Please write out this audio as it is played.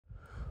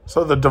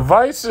So the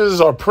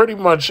devices are pretty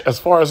much, as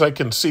far as I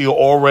can see,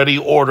 already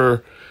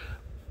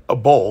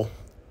orderable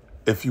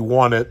if you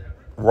want it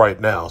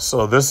right now.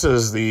 So this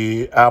is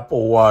the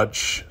Apple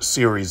Watch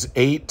Series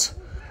 8,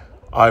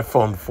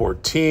 iPhone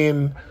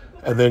 14,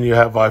 and then you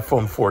have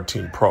iPhone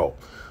 14 Pro.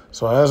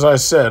 So as I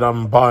said,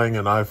 I'm buying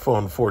an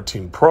iPhone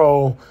 14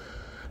 Pro.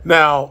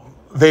 Now,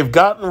 they've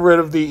gotten rid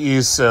of the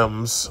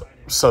eSIMs,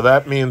 so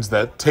that means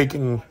that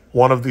taking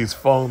one of these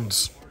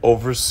phones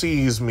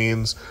overseas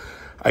means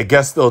I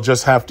guess they'll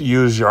just have to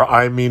use your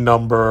IMEI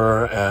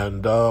number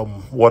and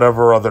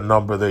whatever other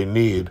number they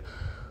need.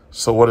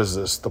 So what is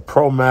this? The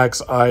Pro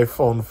Max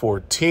iPhone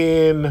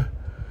 14.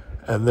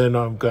 And then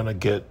I'm going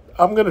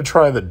to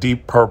try the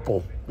deep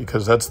purple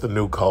because that's the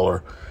new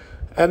color.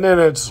 And then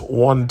it's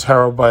 1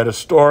 terabyte of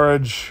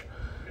storage.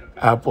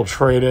 Apple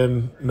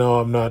trade-in.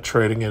 No, I'm not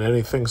trading in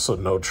anything, so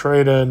no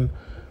trade-in.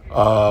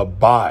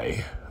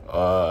 Buy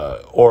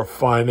or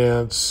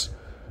finance.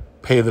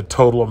 Pay the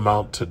total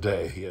amount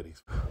today.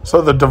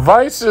 So the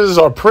devices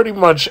are pretty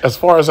much, as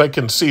far as I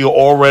can see,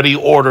 already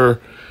orderable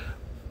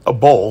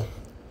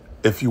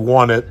if you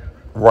want it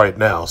right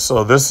now.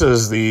 So this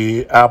is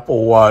the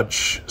Apple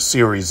Watch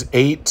Series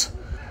 8,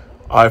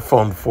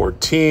 iPhone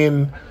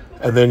 14,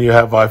 and then you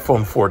have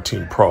iPhone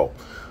 14 Pro.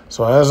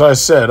 So as I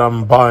said,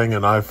 I'm buying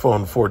an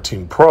iPhone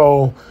 14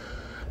 Pro.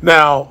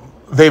 Now,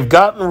 they've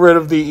gotten rid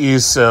of the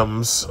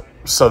eSIMs,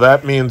 so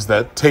that means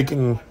that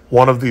taking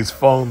one of these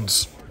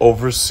phones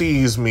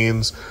overseas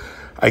means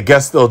I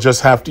guess they'll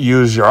just have to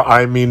use your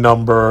IMEI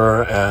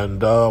number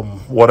and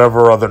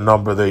whatever other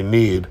number they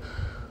need.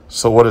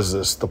 So what is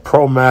this? The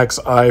Pro Max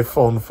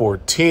iPhone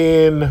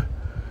 14.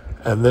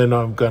 And then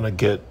I'm going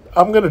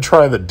to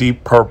try the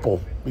deep purple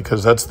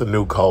because that's the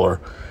new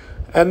color.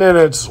 And then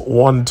it's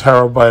 1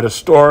 terabyte of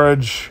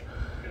storage.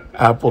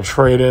 Apple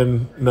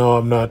trade-in. No,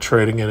 I'm not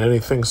trading in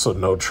anything, so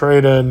no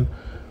trade-in.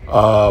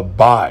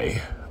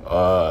 Buy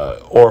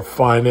or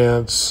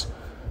finance.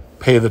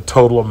 Pay the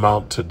total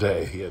amount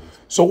today.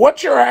 So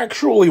what you're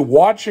actually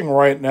watching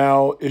right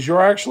now is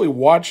you're actually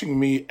watching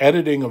me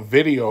editing a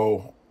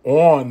video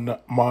on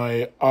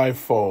my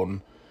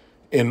iPhone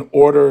in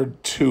order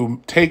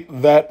to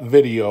take that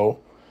video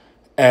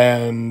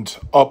and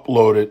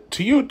upload it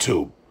to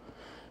YouTube.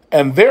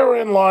 And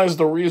therein lies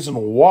the reason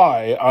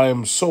why I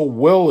am so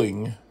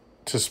willing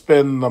to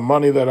spend the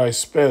money that I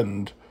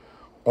spend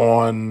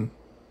on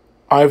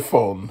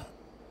iPhone,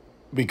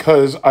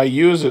 because I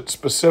use it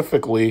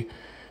specifically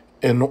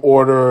in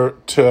order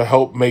to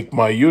help make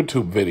my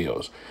YouTube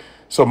videos.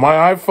 So my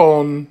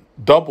iPhone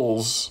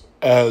doubles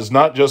as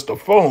not just a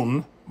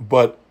phone,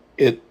 but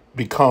it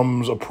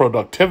becomes a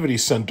productivity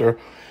center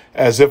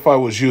as if I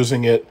was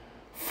using it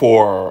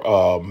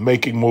for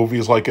making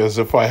movies, like as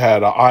if I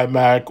had an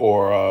iMac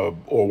or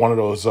one of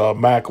those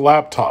Mac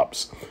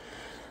laptops.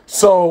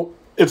 So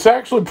it's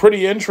actually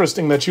pretty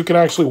interesting that you can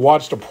actually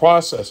watch the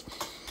process.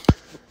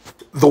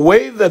 The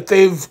way that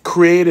they've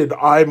created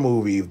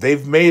iMovie,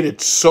 they've made it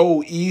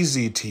so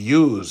easy to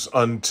use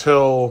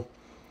until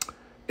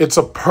it's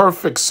a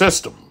perfect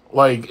system.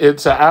 Like,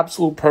 it's an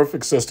absolute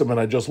perfect system, and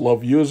I just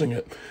love using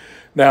it.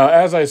 Now,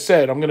 as I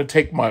said, I'm going to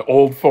take my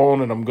old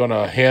phone and I'm going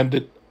to hand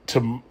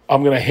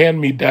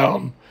me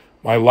down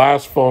my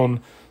last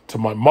phone to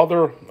my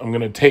mother. I'm going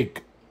to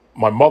take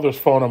my mother's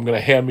phone. I'm going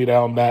to hand me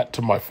down that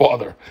to my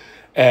father.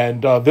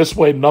 And this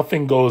way,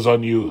 nothing goes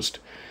unused.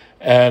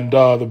 And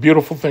the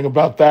beautiful thing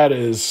about that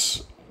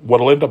is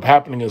what'll end up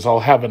happening is I'll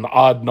have an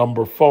odd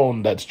number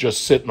phone that's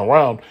just sitting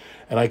around,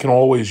 and I can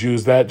always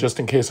use that just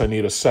in case I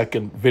need a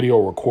second video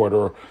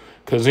recorder.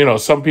 Because, you know,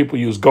 some people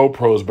use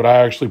GoPros, but I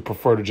actually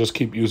prefer to just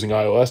keep using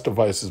iOS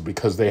devices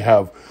because they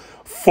have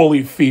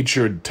fully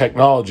featured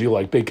technology.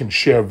 Like, they can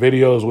share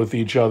videos with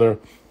each other,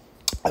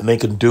 and they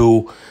can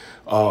do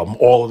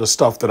all of the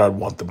stuff that I'd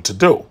want them to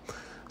do.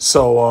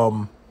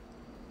 So,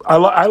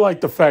 I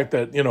like the fact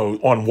that, you know,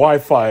 on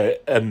Wi-Fi,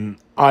 an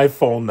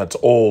iPhone that's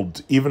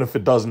old, even if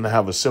it doesn't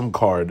have a SIM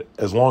card,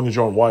 as long as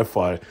you're on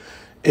Wi-Fi,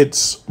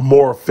 it's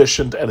more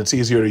efficient and it's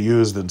easier to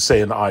use than,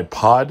 say, an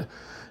iPod,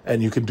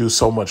 and you can do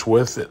so much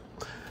with it.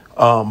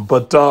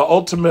 But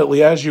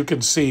ultimately, as you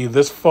can see,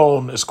 this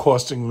phone is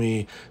costing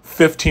me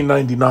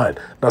 $15.99.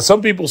 Now,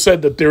 some people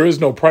said that there is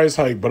no price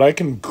hike, but I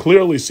can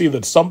clearly see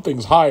that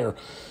something's higher,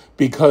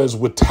 because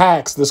with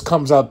tax, this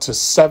comes out to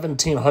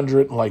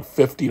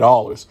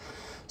 $1,750.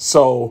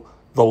 So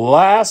the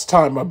last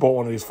time I bought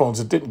one of these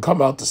phones, it didn't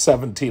come out to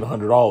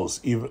 $1,700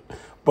 even.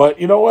 But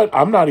you know what?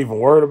 I'm not even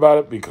worried about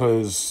it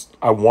because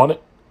I want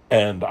it,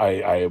 and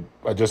I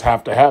just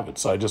have to have it.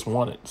 So I just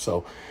want it.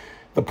 So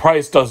the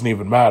price doesn't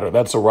even matter.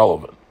 That's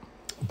irrelevant.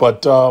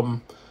 But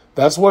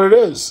that's what it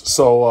is.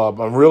 So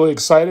I'm really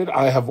excited.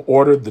 I have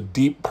ordered the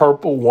deep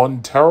purple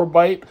 1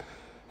 terabyte.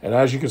 And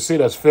as you can see,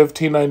 that's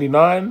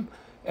 $15.99.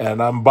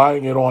 And I'm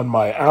buying it on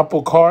my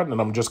Apple card,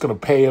 and I'm just going to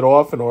pay it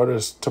off in order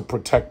to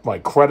protect my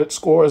credit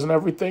scores and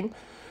everything.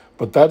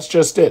 But that's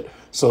just it.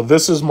 So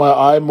this is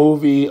my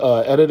iMovie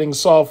editing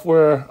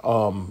software.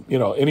 You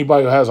know,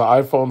 anybody who has an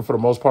iPhone, for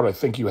the most part, I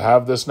think you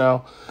have this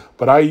now.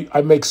 But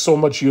I make so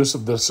much use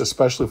of this,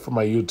 especially for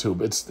my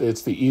YouTube.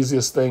 It's the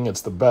easiest thing.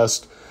 It's the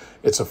best.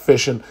 It's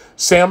efficient.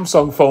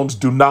 Samsung phones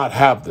do not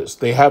have this.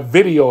 They have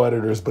video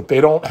editors, but they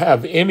don't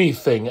have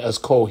anything as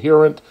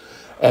coherent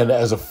and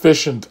as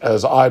efficient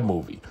as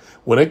iMovie.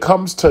 When it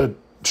comes to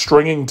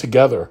stringing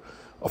together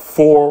a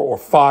 4 or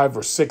 5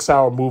 or 6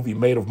 hour movie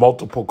made of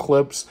multiple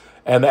clips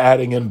and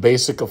adding in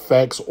basic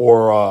effects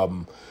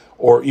or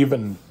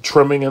even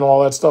trimming and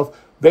all that stuff,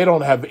 they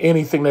don't have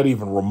anything that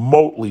even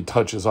remotely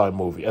touches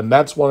iMovie. And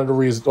that's one of the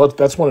reasons,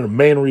 that's one of the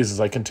main reasons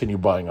I continue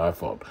buying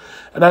iPhone.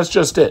 And that's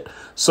just it.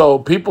 So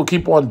people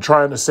keep on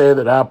trying to say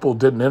that Apple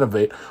didn't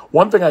innovate.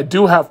 One thing I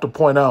do have to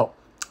point out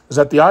is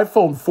that the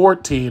iPhone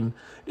 14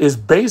 is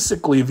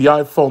basically the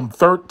iPhone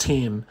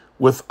 13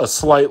 with a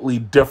slightly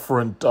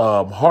different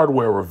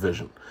hardware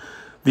revision.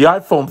 The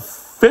iPhone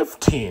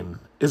 15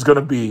 is going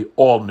to be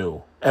all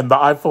new, and the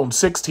iPhone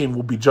 16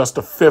 will be just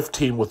a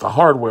 15 with a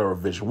hardware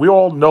revision. We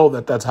all know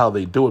that that's how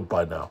they do it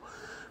by now,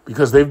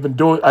 because they've been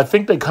doing, I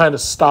think they kind of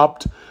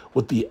stopped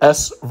with the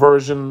S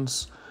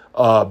versions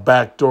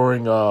back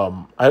during,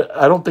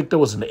 I don't think there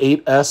was an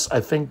 8S.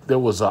 I think there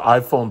was an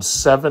iPhone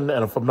 7,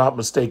 and if I'm not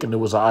mistaken, there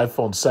was an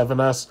iPhone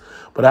 7S.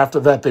 But after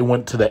that, they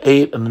went to the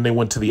 8, and then they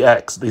went to the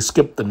X. They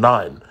skipped the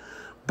 9.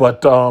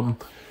 But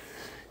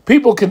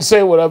people can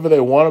say whatever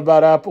they want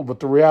about Apple, but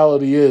the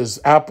reality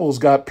is Apple's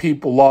got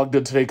people logged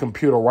into their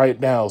computer right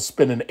now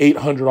spending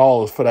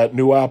 $800 for that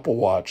new Apple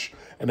Watch,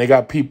 and they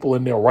got people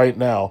in there right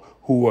now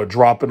who are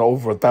dropping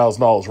over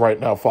 $1,000 right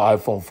now for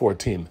iPhone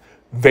 14.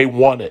 They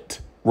want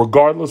it.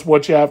 Regardless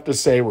what you have to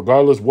say,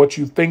 regardless what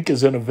you think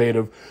is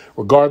innovative,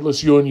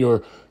 regardless you and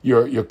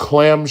your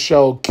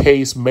clamshell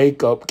case,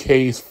 makeup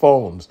case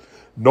phones,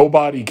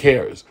 nobody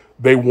cares.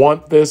 They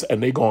want this,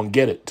 and they're going to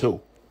get it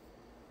too.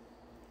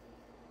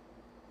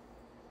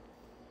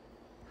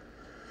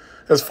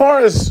 As far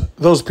as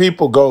those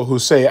people go who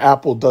say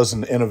Apple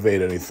doesn't innovate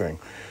anything,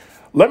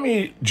 let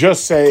me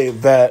just say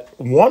that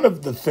one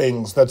of the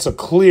things that's a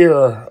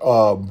clear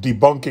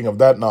debunking of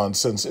that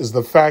nonsense is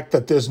the fact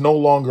that there's no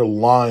longer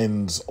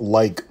lines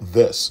like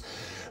this.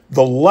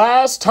 The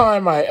last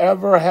time I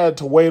ever had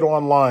to wait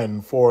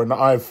online for an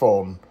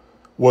iPhone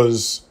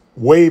was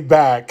way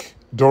back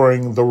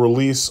during the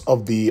release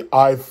of the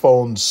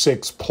iPhone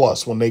 6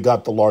 Plus when they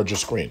got the larger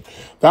screen.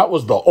 That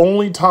was the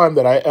only time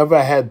that I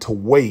ever had to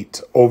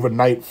wait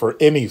overnight for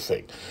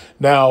anything.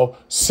 Now,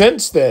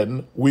 since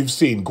then, we've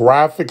seen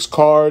graphics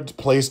cards,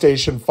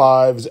 PlayStation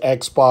 5s,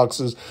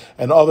 Xboxes,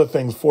 and other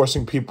things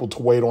forcing people to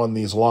wait on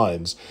these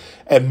lines.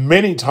 And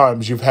many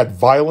times you've had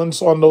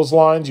violence on those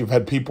lines. You've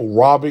had people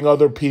robbing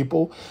other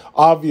people.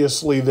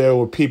 Obviously, there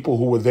were people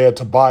who were there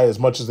to buy as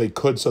much as they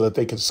could so that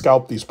they could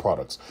scalp these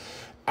products.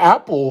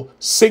 Apple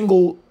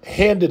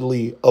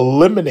single-handedly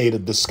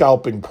eliminated the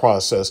scalping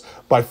process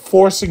by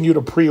forcing you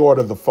to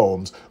pre-order the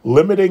phones,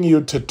 limiting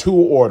you to 2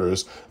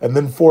 orders, and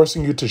then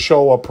forcing you to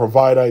show up,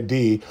 provide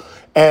ID,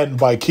 and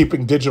by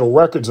keeping digital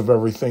records of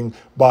everything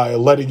by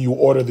letting you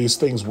order these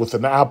things with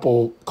an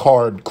Apple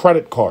card,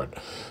 credit card.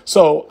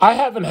 So I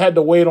haven't had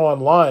to wait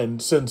online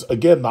since,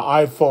 again, the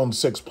iPhone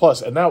 6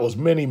 Plus, and that was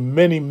many,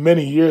 many,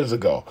 many years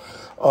ago.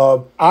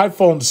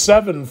 iPhone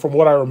 7, from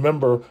what I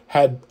remember,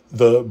 had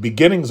the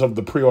beginnings of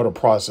the pre-order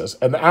process.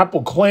 And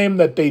Apple claimed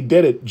that they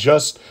did it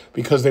just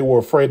because they were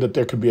afraid that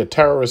there could be a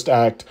terrorist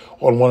act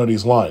on one of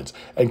these lines.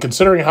 And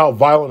considering how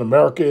violent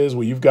America is,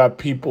 where you've got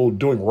people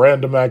doing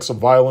random acts of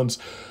violence,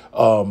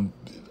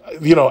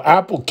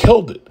 Apple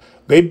killed it.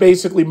 They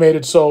basically made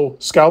it so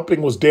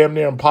scalping was damn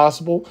near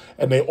impossible,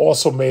 and they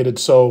also made it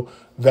so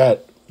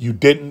that you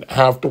didn't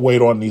have to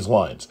wait on these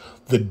lines.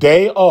 The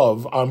day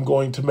of, I'm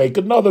going to make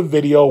another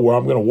video where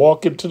I'm going to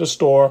walk into the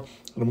store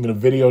and I'm going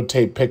to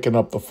videotape picking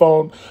up the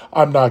phone.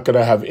 I'm not going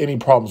to have any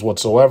problems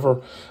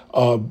whatsoever.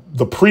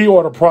 The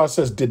pre-order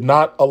process did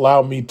not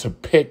allow me to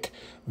pick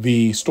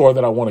the store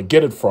that I want to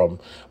get it from.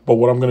 But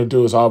what I'm going to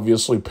do is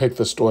obviously pick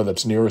the store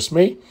that's nearest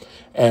me,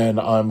 and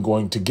I'm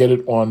going to get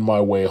it on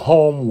my way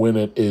home when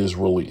it is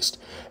released.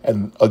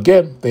 And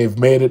again, they've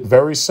made it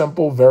very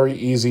simple, very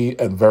easy,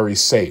 and very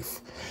safe.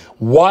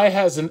 Why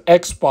hasn't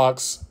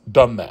Xbox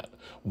done that?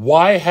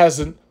 Why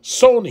hasn't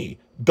Sony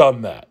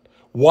done that?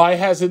 Why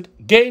hasn't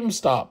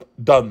GameStop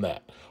done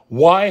that?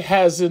 Why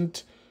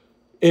hasn't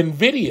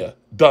NVIDIA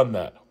done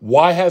that?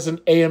 Why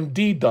hasn't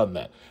AMD done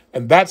that?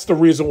 And that's the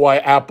reason why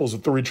Apple's a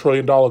 $3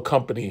 trillion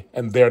company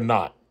and they're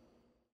not.